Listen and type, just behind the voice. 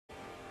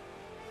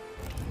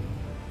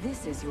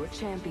This is your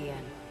champion.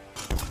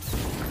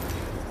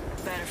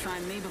 Better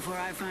find me before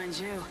I find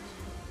you.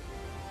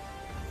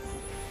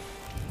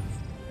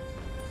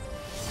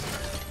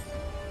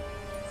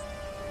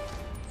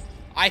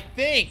 I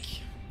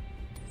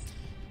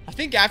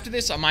think after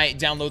this, I might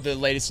download the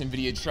latest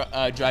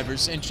NVIDIA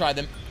drivers and try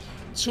them.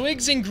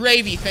 Twigs and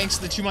Gravy, thanks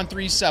to the 2-month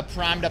resub.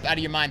 Primed up out of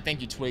your mind.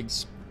 Thank you,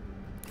 Twigs.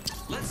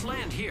 Let's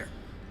land here.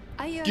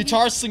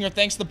 Guitar Slinger,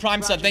 thanks to the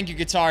Prime sub. Thank you,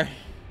 Guitar.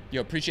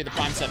 Yo, appreciate the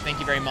Prime sub. Thank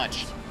you very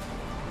much.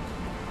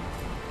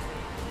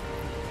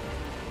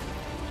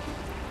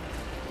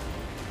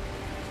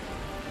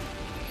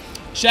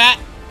 Chat,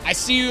 I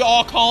see you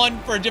all calling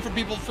for different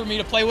people for me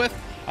to play with.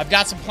 I've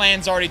got some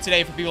plans already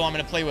today for people I'm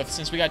going to play with.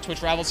 Since we got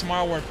Twitch Rivals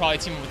tomorrow, we're probably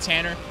teaming with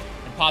Tanner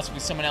and possibly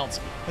someone else.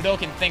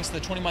 Hadoken, thanks to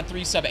the 20-month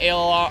resub.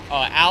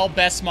 Al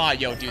Best Mod,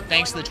 yo, dude.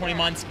 Thanks to the 20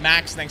 months.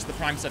 Max, thanks to the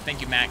Prime sub. Thank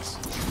you, Max.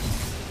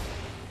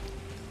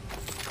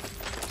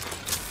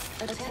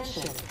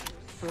 Attention.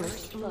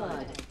 First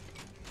blood.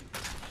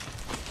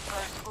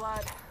 First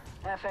blood.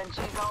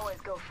 FNGs always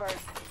go first.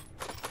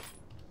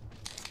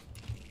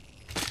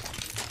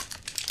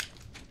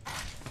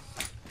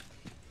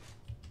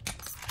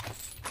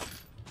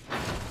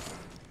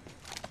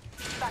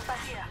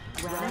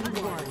 Round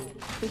 1.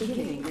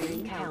 Beginning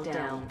ring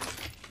countdown.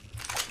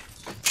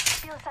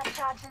 Feel that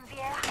charge in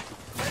the air.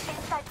 We're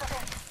inside the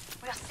ring.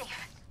 We're safe.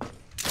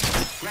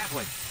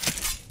 Grappling.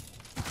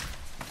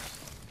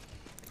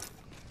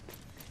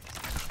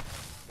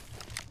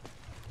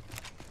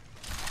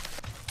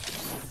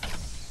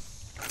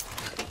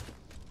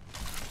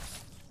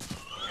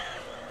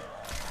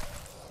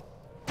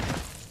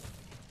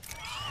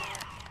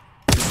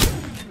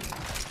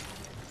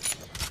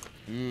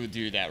 Ooh,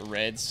 dude, that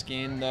red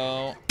skin,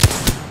 though.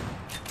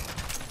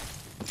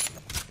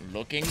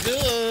 Looking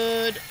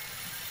good.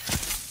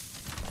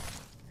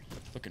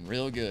 Looking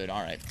real good.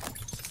 All right.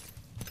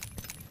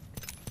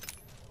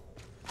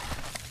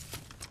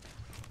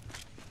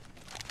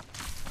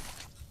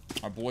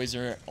 Our boys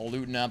are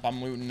looting up.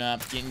 I'm looting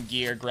up, getting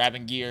gear,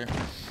 grabbing gear.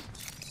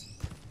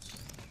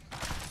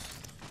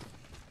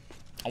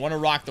 I want to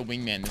rock the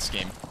wingman this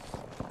game.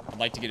 I'd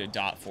like to get a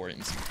dot for it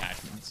and some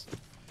attachments.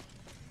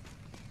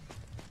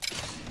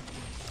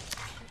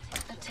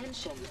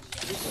 Attention.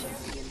 The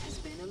champion has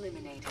been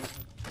eliminated.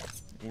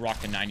 We'll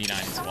rock the 99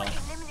 as well. Someone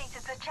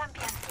eliminated the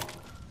champion.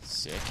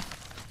 Sick.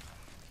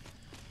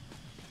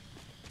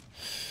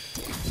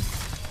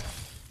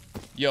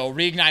 Yo,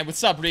 Reignite.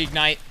 What's up,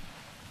 Reignite?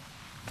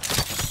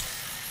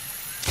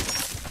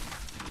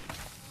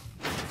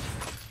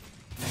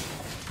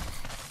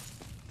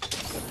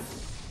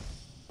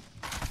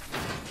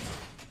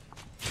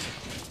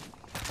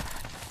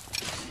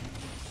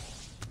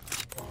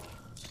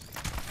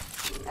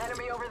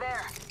 Enemy over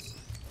there.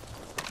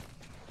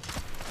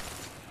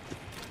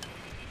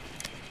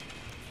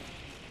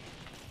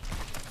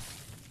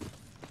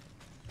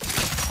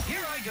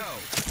 Here I go.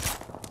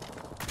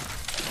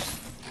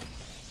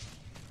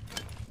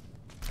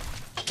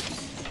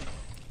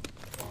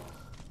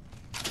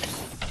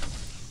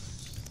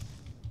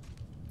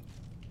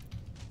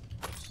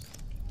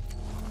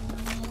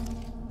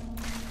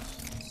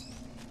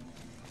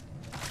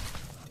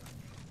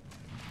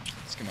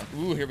 Let's come up.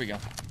 Ooh, here we go.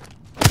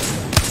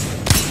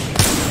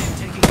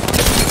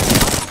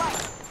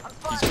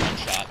 He's one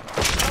shot.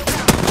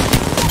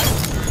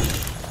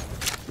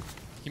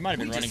 He might have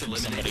been running from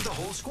somebody. The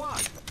whole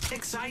squad.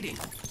 Exciting.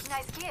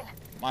 Nice kill.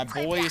 My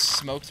boy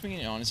smoked me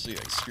and honestly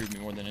like screwed me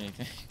more than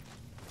anything.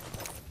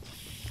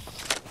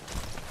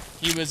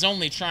 He was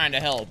only trying to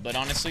help, but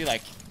honestly,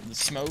 like the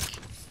smoke,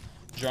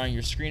 drawing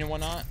your screen and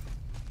whatnot.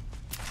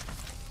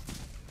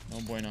 No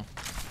bueno.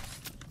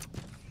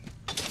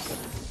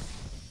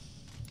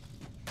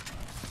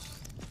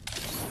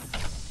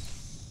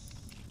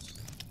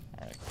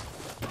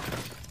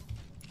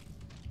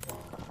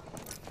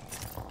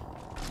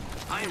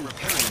 I am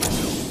repairing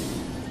myself.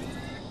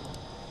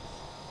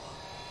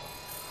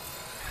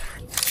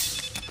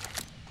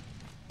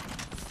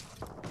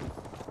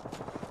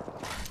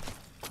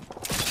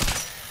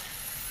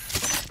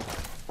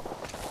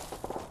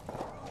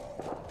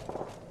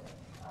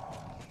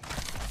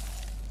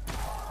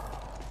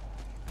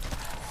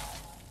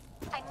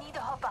 I need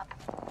to hop up.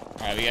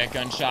 Alright, we got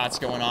gunshots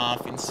going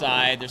off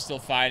inside. They're still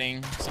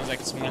fighting. Seems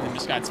like it's one of them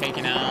just got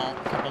taken out.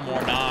 A couple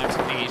more knocks.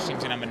 I think each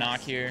team's gonna have a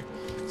knock here.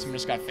 Someone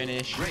just got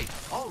finished. Great.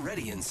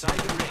 Already inside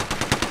the ring.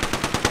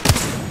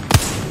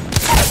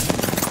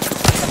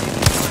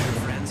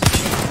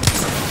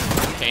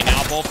 Okay,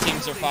 now both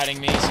teams are fighting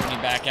me, so we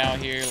need back out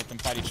here. Let them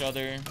fight each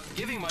other.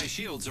 Giving my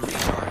shields a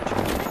recharge.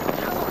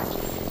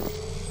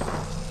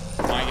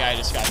 My guy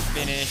just got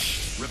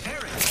finished.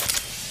 Repairing.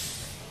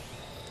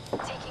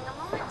 Taking a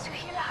moment to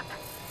heal up.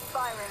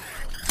 Firing.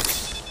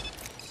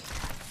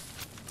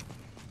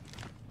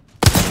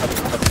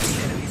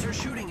 The enemies are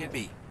shooting at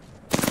me.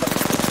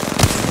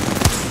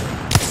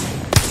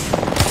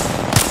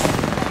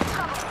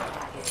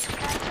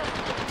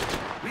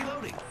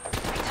 Reloading.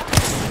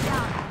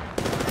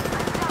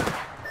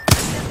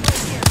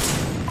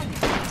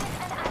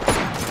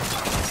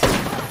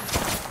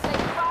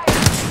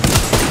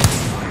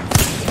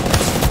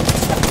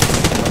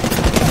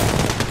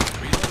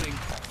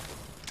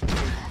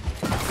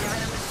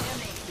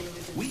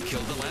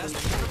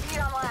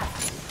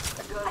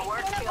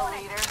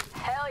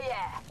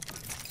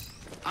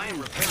 I am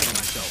repairing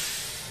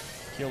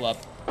myself. Heal up.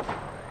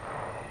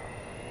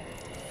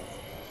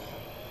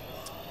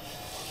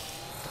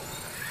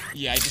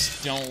 Yeah, I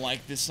just don't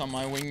like this on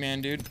my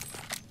wingman, dude.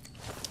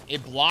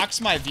 It blocks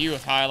my view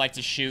of how I like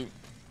to shoot.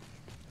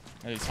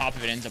 At the top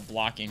of it ends up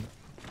blocking.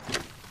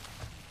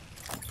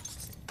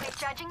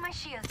 Recharging my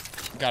shields.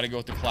 Gotta go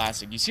with the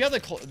classic. You see how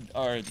the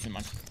come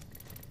on.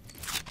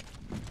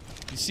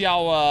 You see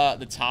how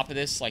the top of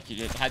this, like, it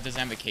doesn't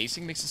have the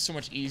casing, makes it so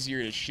much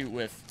easier to shoot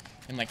with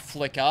and like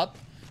flick up,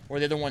 or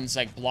the other one's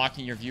like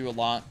blocking your view a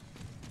lot.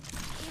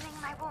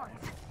 Healing my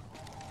wounds.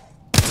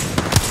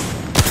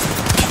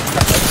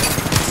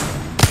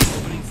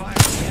 Opening fire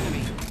on the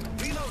enemy.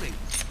 Reloading.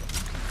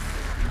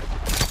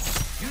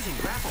 Using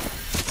grapple.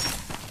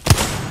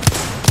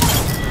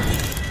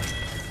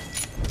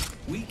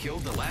 We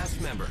killed the last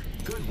member.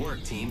 Good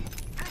work, team.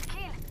 Good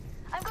kill.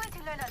 I'm going to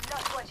learn a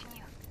lot watching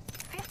you.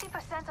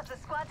 50% of the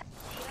squad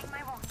healing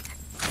my wounds.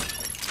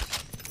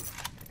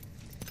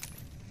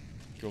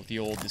 Go with the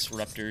old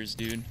disruptors,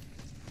 dude.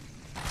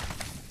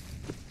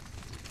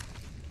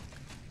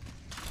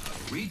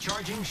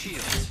 Recharging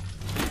shields.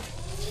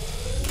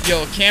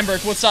 Yo,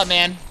 Camberg, what's up,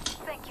 man?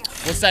 Thank you.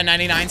 What's that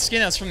 99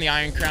 skin? That's from the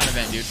Iron Crown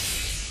event, dude.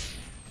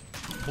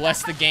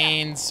 Bless the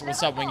gains.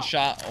 What's up,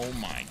 Wingshot? Oh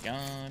my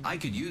god. I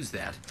could use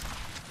that.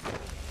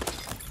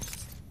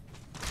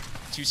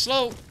 Too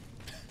slow.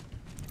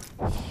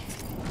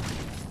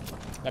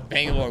 That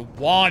Bangalore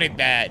wanted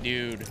that,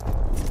 dude.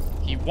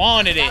 He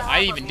wanted it.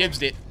 I even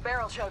dibsed it.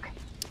 Barrel choke.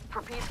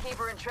 For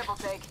Peacekeeper and triple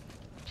take.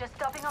 Just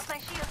topping off my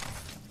shields.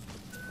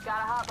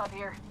 Gotta hop up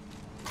here.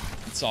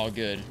 It's all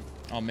good.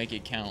 I'll make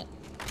it count.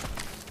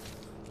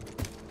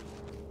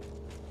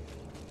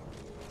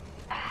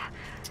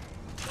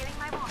 Healing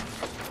my wounds.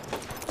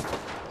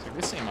 So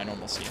this ain't my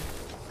normal skin.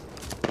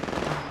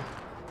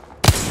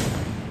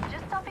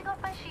 Just topping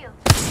off my shields.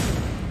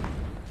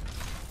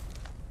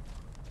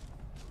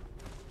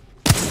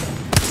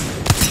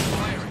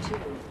 Fire.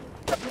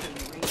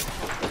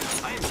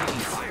 I am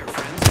taking fire,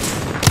 friends.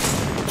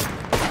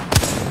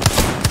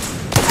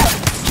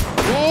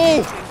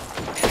 Ooh!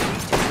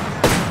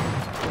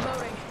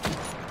 Loading.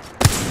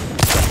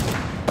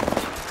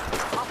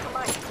 Off the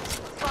mic.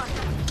 Fun.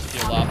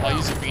 Heal up. I'll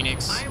use a Phoenix.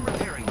 I am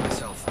repairing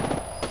myself.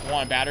 I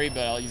want a battery,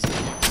 but I'll use the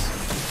Phoenix.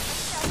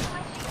 Recharging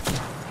my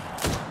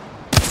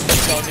shields.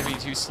 It's relatively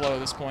too slow at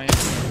this point.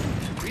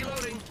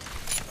 Reloading.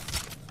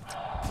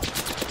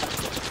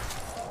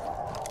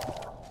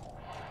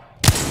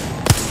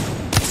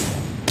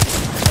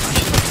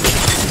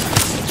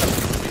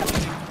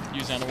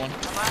 Use another one.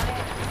 Come on in.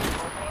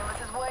 Old Painless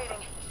is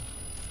waiting.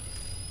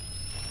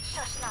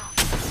 Shush now.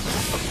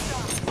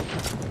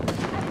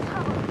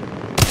 I'm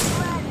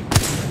in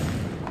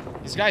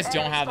trouble. These guys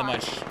don't have that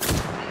much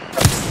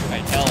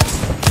like health.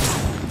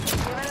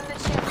 Giving him the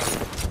chip.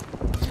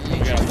 We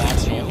got a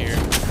Watson here.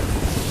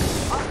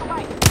 Off the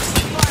mic.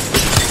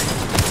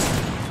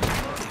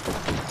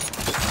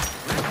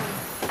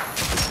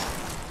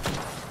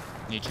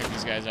 Need to check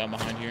these guys out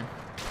behind here.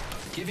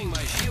 Giving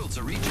my shields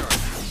a recharge.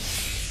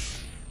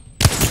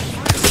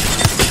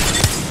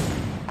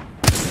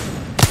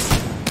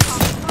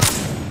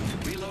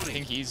 I Reloading.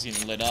 think he's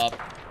getting lit up.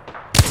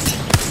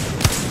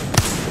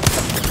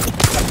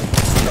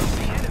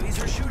 The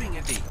enemies are shooting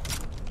at me.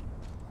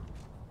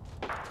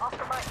 Off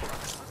the mic.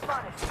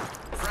 Spotted.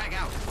 Frag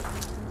out.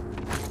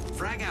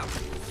 Frag out.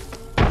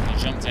 You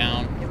jump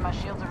down. Give my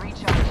shields a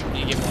recharge.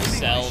 Need to get more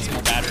cells,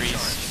 more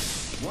batteries.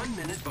 1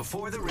 minute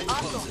before the ring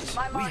Awesome. closes.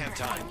 My We marker. have I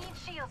time. need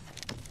shields.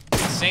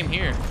 Same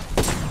here.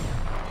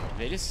 Did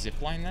they just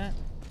zipline that?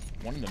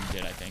 One of them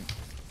did, I think.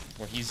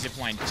 Or he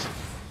ziplined,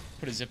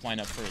 put a zipline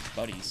up for his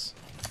buddies.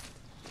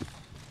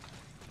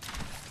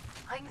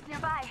 Rings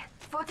nearby.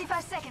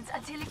 45 seconds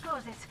until it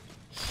closes.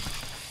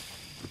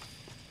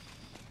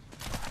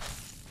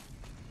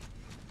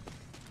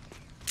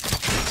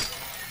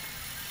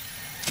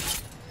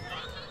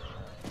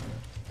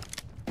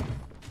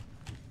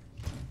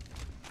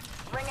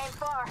 Ring ain't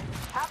far.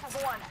 Half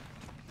of one.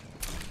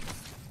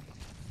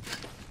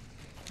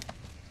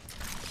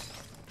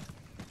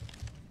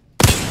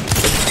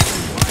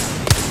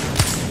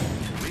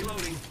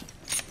 Reloading.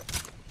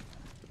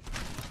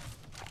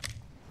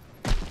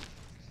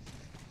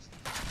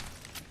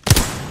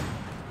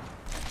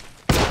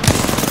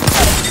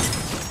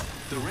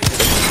 The ring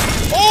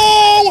is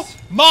Oh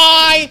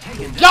my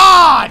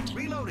god!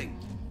 reloading.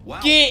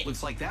 Wow, Get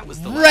looks like that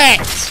was the last.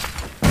 wrecked!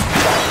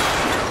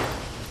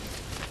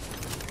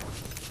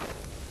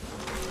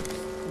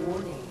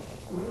 Warning.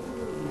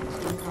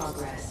 Movement in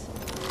progress.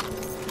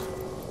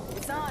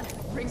 It's on.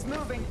 Ring's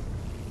moving.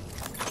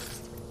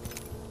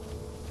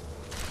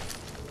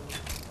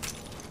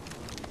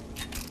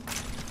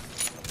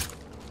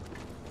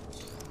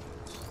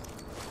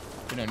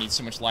 We don't need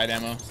so much light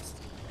ammo.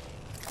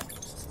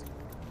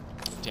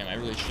 Damn, I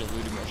really should have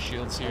looted more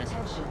shields here.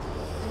 Attention.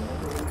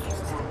 Delivering care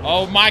package.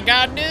 Oh my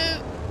god,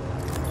 dude!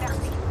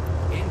 Merci.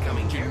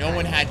 Incoming Dude, care no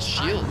one had package.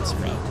 shields,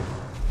 bro.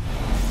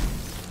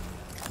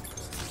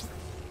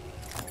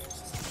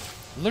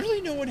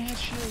 Literally no one had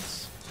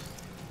shields.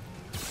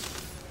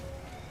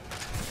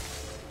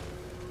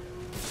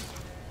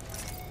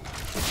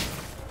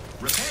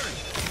 Repairing.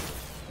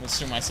 Let's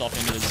swing myself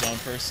into the zone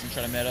first and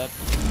try to med up.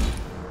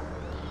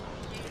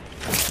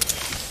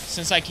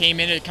 Since I came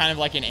in at kind of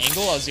like an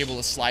angle, I was able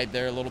to slide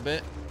there a little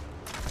bit.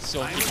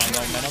 Still keep my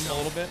momentum a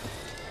little bit.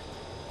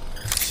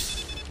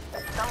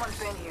 Someone's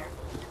been here.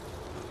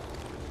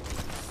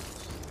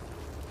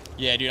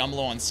 Yeah, dude, I'm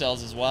low on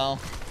cells as well.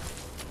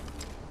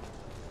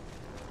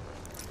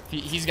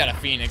 He's got a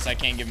Phoenix. I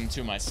can't give him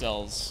 2 of my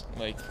cells.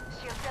 Like,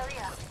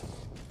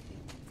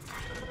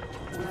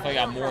 if I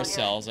got more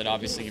cells, I'd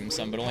obviously give him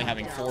some, but only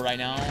having 4 right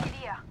now.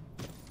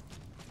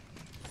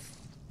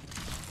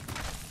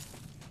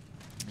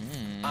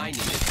 I need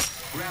it.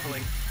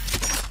 Grappling.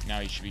 Now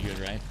he should be good,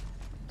 right?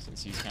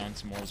 Since he's counting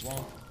some more as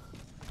well.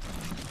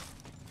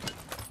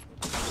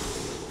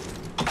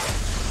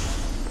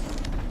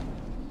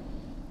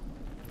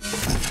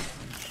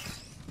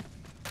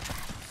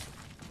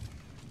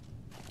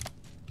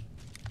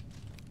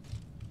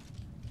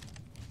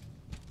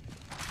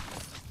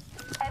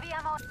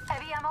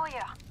 Heavy ammo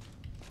here.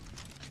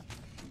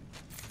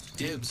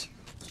 Dibs.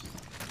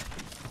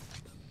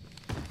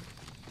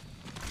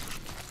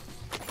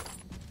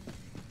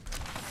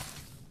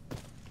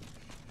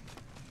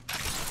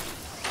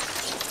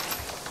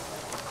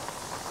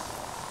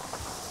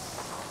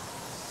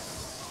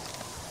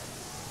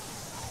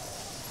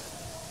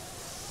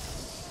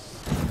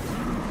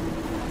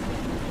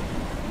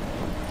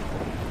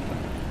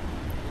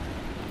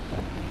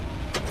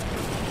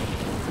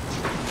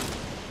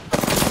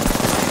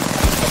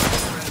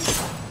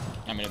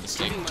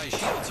 Giving my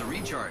shields a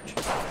recharge.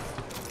 Repairing.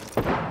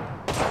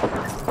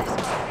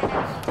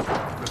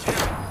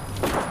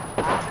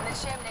 Up in the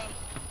chimney.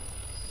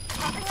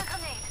 Popping a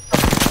grenade.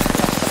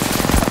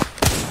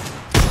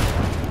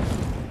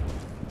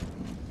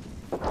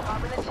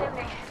 Up in the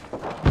chimney.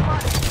 Come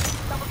on.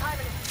 Double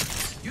timing it.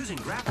 Using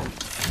grapple.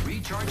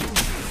 Recharging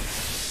shield.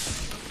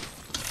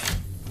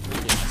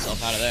 Get myself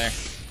out of there.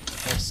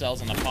 More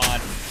cells in the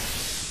pod.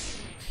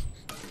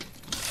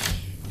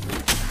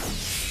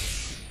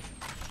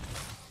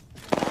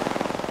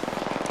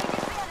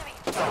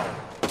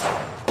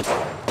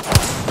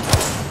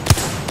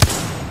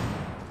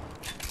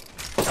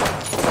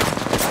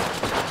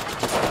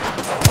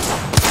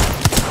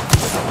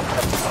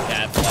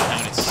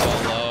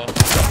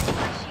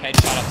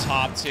 Headshot up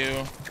top too.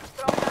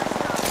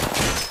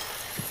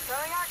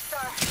 Throwing Arc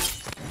Star.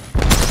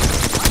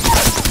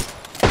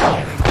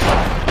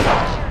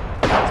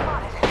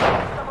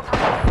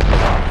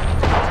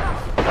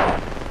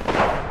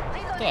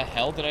 What the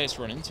hell did I just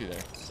run into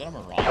there? Is that a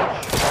mirage?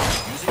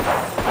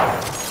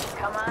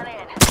 Come on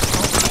in.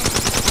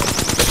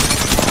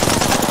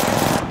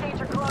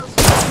 Danger close.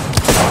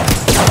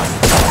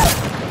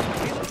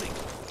 Reloading.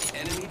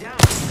 Enemy down.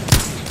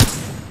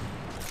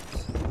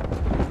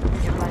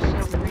 Give my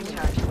shield to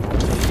recharge.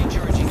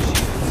 Recharging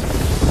shield.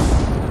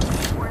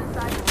 We're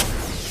inside the room.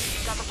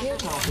 Got the Care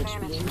position package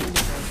advantage. being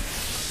delivered.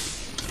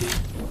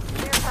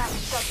 Care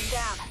package touching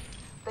down.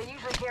 They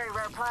usually carry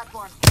rare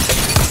platforms.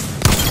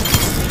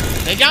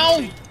 They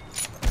go!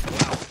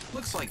 Wow.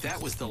 Looks like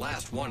that was the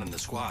last one in the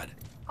squad.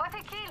 What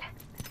a kill.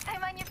 C'est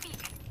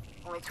magnifique.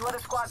 Only 2 other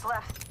squads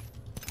left.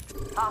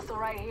 Hostile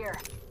right here.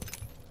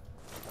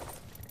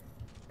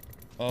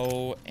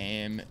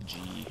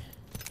 OMG.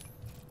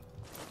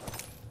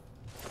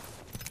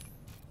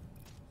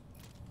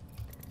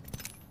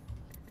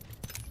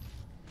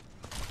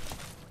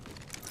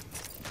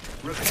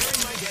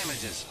 Repairing my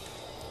damages.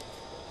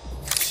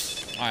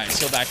 Alright,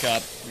 still back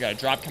up. We got a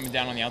drop coming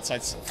down on the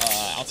outside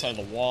of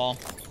the wall.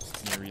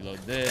 Let me reload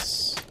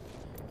this.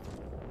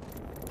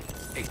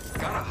 Hey,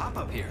 gotta hop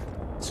up here.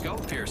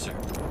 Scope piercer.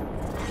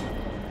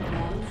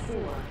 Round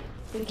 4.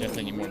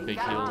 Definitely need more big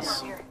Got armor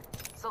heals. here.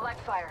 Select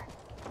fire.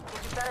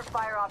 Gives you better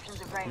fire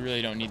options at range. We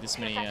really don't need this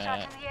many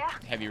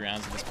heavy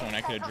rounds at this point.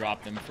 I could have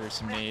dropped them for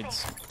some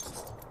nades.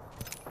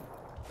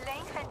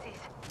 Laying fences.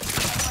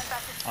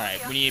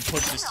 Alright, we need to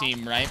push this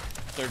team, right?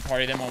 Third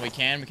party them while we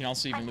can. We can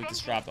also even loot this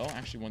drop. Oh,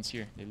 actually one's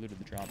here. They looted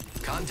the drop.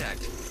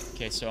 Contact.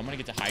 Okay, so I'm gonna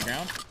get to high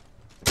ground.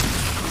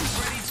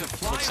 Ready to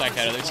fly. Looks like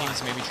that other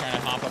team's maybe trying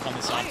to hop up on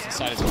this opposite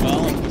side as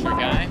well and push our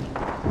guy.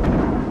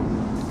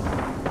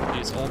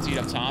 He's ultied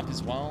up top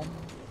as well.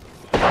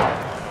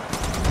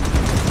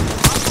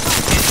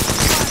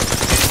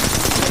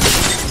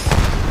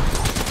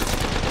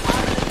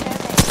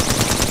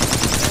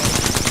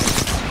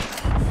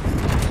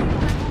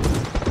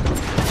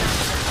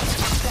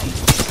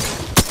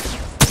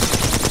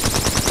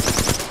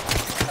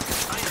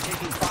 I am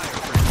taking fire,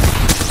 friend.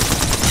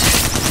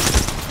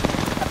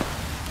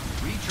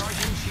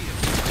 Recharging shield.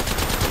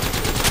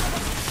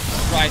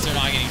 Surprised they're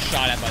not getting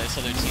shot at by this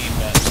other team,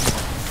 but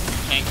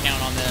can't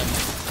count on them.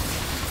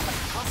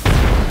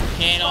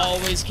 Can't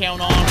always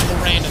count on the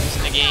randoms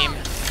in the game.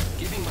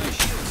 Giving my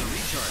shields a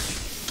recharge.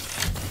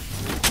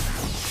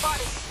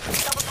 Spotted.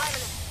 Double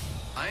timing it.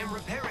 I am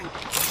repairing.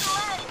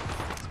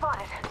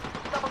 Spotted.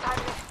 Double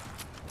timing it.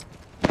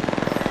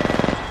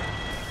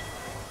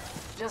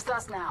 Just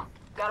us now.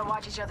 Gotta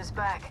watch each other's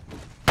back.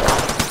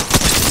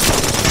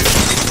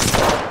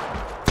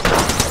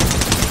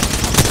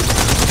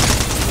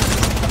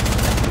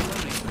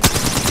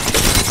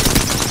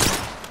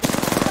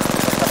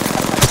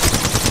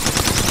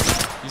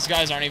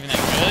 guys aren't even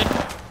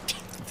that good.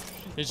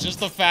 It's just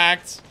the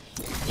fact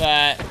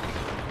that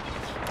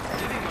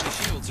Giving my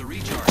shields a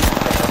recharge.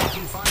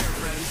 Taking fire,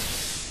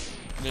 friends.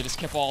 they just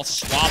kept all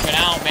swapping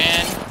out,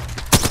 man.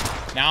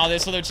 Now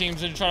this other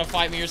team's gonna try to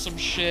fight me or some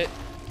shit.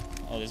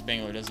 Oh, this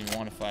Bangler doesn't even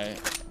want to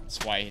fight. That's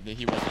why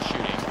he wasn't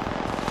shooting.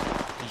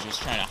 He's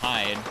just trying to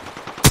hide.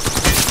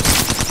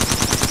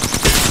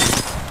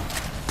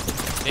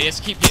 They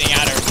just keep getting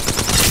at her.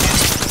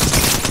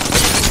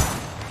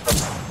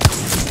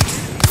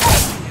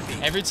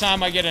 Every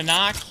time I get a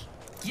knock,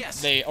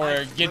 Yes.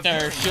 or get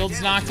their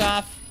shields knocked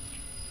off,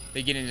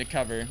 they get into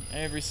cover.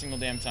 Every single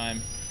damn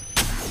time.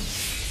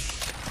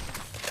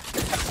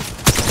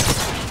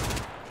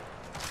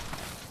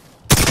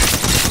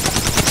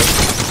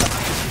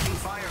 Taking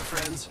fire,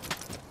 friends.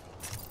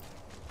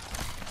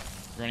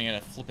 Running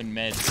out of flipping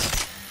meds.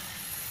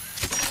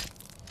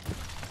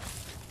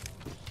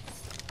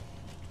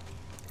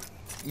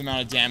 The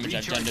amount of damage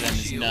I've done to them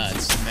is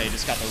nuts. And they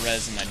just got the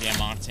res in that damn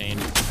octane.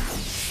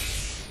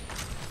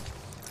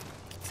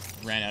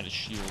 Ran out of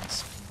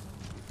shields.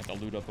 Got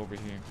the loot up over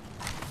here.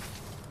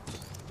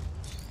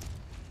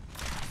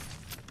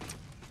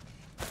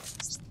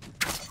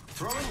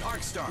 Throwing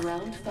arc star.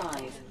 Round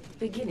 5.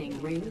 Beginning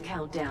ring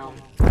countdown.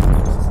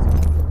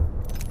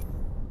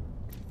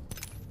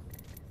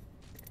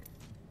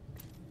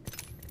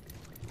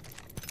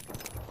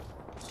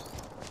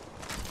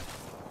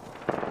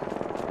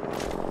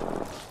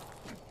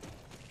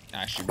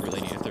 I actually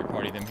really need a third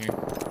party them here.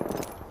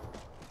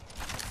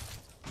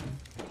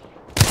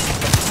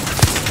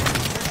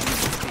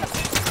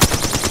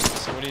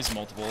 So it is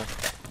multiple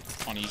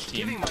on each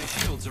team. Giving my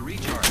shields a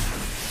recharge.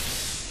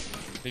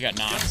 They got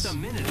knocks. Just a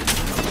minute.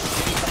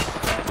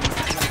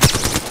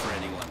 For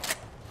anyone.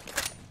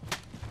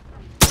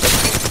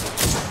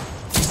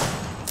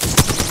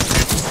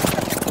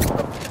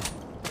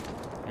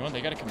 You know what?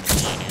 They gotta come to me,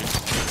 dude.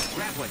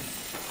 Grappling.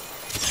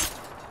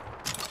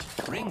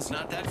 Ring's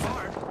not that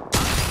far.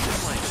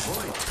 Just like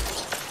deployed.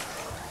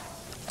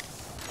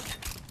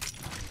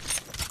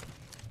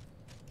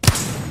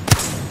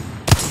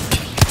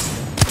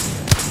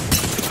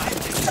 I'm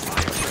taking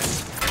fire, friends.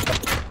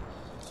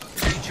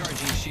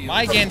 Recharging shield. Am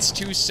I against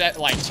two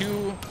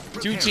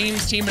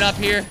teams teaming up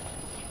here?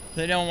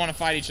 They don't want to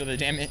fight each other,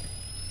 damn it.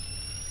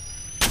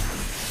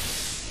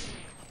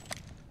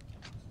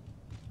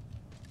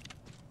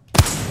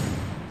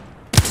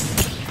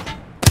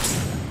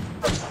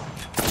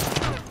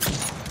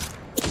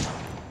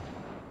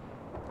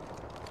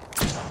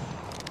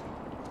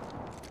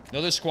 The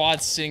other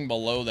squad's sitting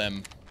below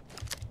them.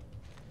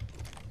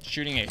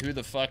 Shooting at who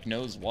the fuck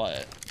knows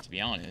what, to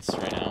be honest,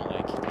 right now.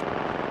 Like, did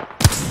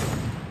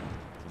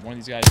one of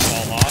these guys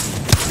fall off?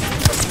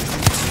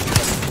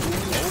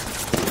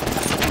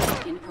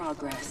 Nope. In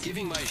progress.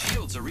 Giving my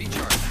shields a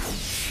recharge.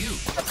 You,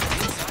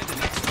 inside the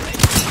next ring.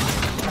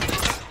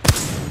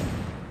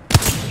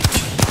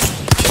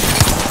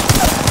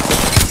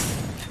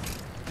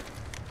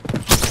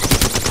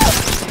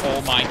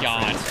 Oh my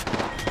god.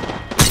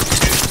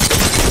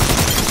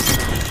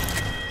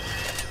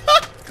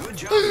 Good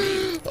job,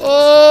 me.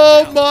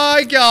 Oh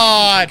my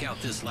god. Take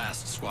out this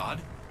last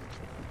squad.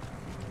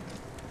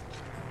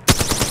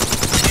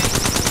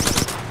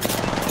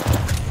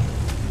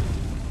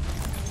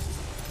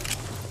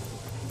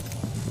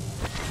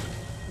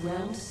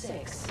 Round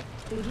 6.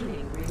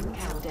 Beginning ring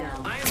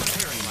countdown. I am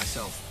preparing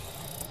myself.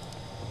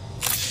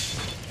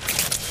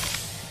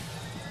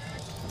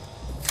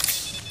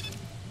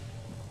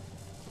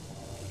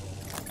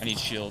 I need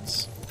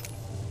shields.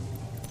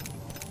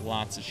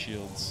 Lots of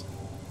shields.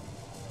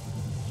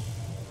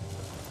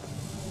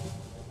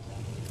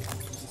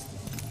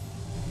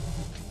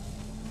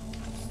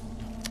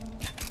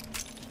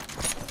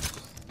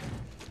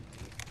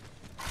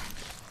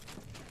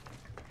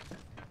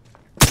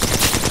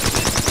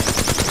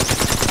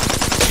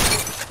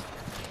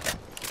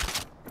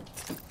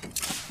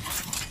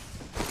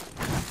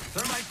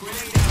 Thermite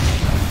grenade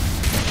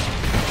out.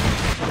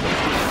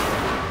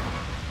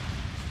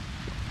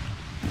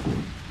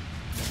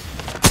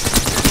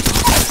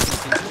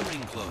 Until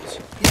ring close.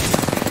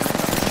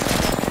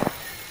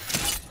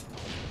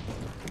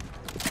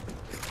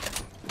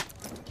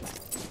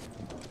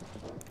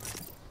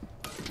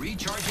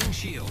 Recharging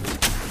shield.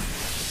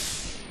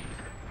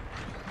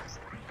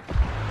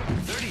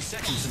 30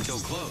 seconds until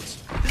close.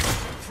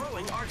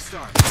 Throwing arc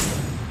star.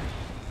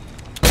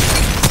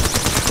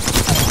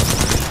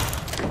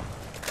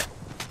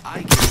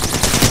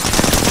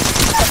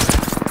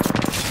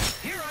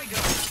 Here I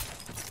go.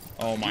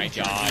 Oh my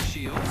god.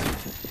 Shield.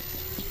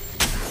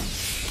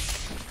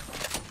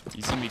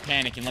 He's gonna be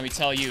panicking, let me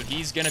tell you.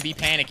 He's gonna be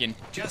panicking.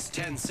 Just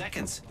 10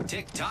 seconds.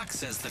 Tick tock,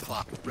 says the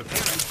clock.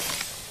 Repairing.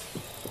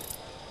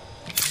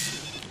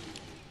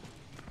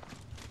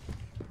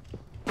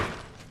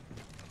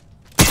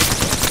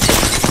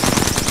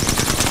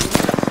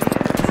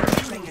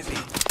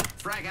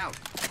 Frag out.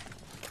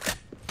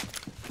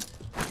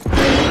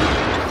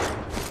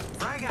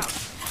 Frag out.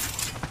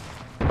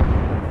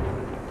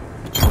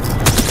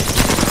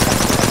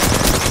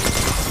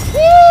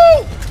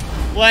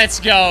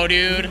 Let's go,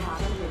 dude.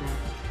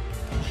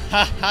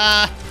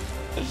 Haha.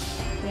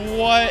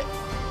 What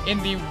in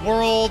the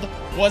world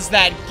was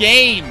that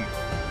game?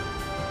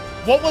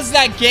 What was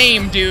that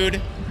game,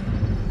 dude?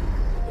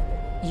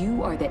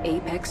 You are the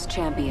Apex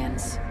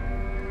champions.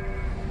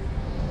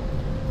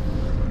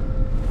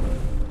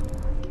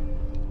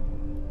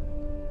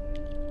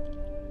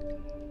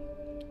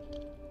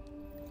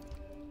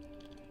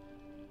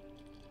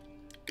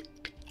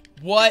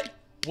 What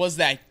was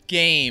that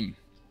game?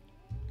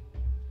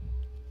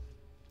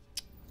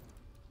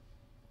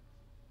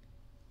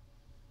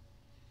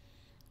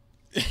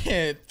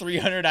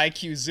 $300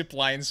 IQ zip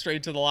line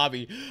straight to the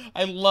lobby.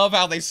 I love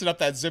how they set up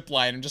that zip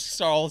line and just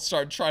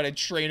start trying to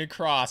train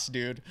across,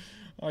 dude.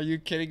 Are you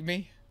kidding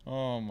me?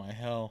 Oh my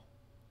hell.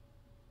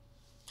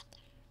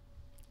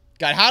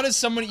 God, how does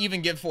someone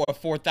even get for a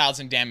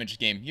 4,000 damage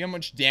game? You know how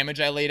much damage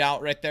I laid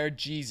out right there?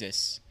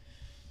 Jesus.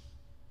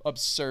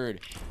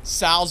 Absurd.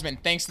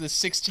 Salzman, thanks to the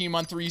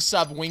 16-month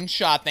resub.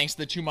 Wingshot, thanks to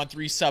the 2-month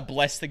resub.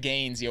 Bless the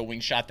gains, yo.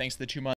 Wingshot, thanks to the 2 months.